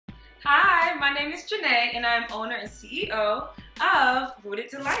Hi, my name is Janae and I'm owner and CEO of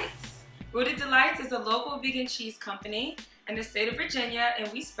Rooted Delights. Rooted Delights is a local vegan cheese company in the state of Virginia,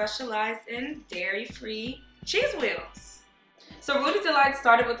 and we specialize in dairy-free cheese wheels. So Rooted Delights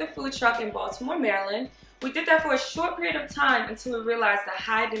started with a food truck in Baltimore, Maryland. We did that for a short period of time until we realized the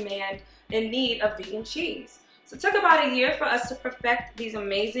high demand and need of vegan cheese. So it took about a year for us to perfect these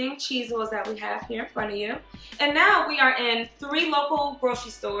amazing cheese wheels that we have here in front of you. And now we are in 3 local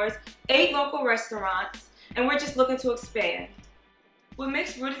grocery stores, 8 local restaurants, and we're just looking to expand. What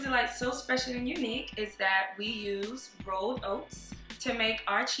makes Rooted Delights so special and unique is that we use rolled oats to make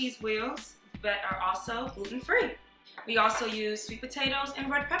our cheese wheels that are also gluten-free. We also use sweet potatoes and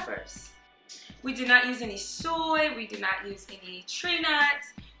red peppers. We do not use any soy, we do not use any tree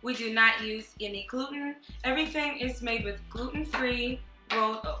nuts, we do not use any gluten. Everything is made with gluten-free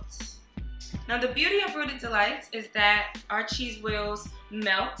rolled oats. Now the beauty of Rooted Delights is that our cheese wheels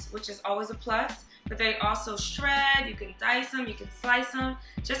melt, which is always a plus, but they also shred. You can dice them, you can slice them,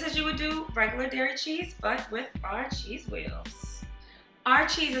 just as you would do regular dairy cheese, but with our cheese wheels. Our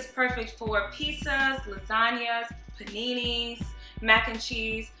cheese is perfect for pizzas, lasagnas, paninis, mac and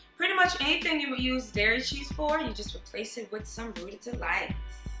cheese. Pretty much anything you would use dairy cheese for, you just replace it with some Rooted Delights.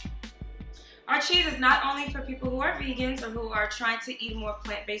 Our cheese is not only for people who are vegans or who are trying to eat a more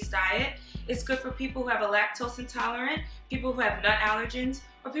plant-based diet. It's good for people who have a lactose intolerant, people who have nut allergens,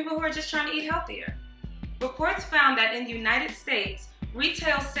 or people who are just trying to eat healthier. Reports found that in the United States,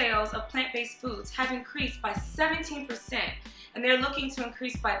 retail sales of plant-based foods have increased by 17%, and they're looking to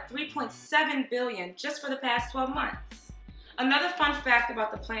increase by $3.7 billion just for the past 12 months. Another fun fact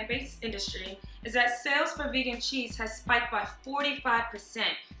about the plant-based industry is that sales for vegan cheese has spiked by 45%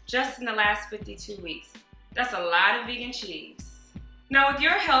 just in the last 52 weeks. That's a lot of vegan cheese. Now with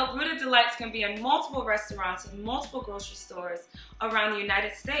your help, Rooted Delights can be in multiple restaurants and multiple grocery stores around the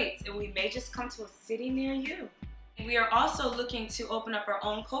United States, and we may just come to a city near you. We are also looking to open up our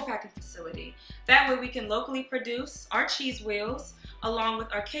own co-packing facility. That way we can locally produce our cheese wheels along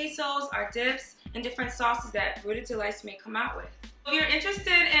with our quesos, our dips, and different sauces that Rooted Delights may come out with. If you're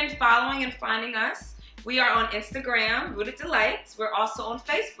interested in following and finding us, we are on Instagram, Rooted Delights. We're also on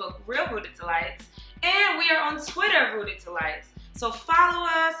Facebook, Real Rooted Delights. And we are on Twitter, Rooted Delights. So follow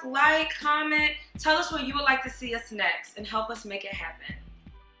us, like, comment, tell us where you would like to see us next, and help us make it happen.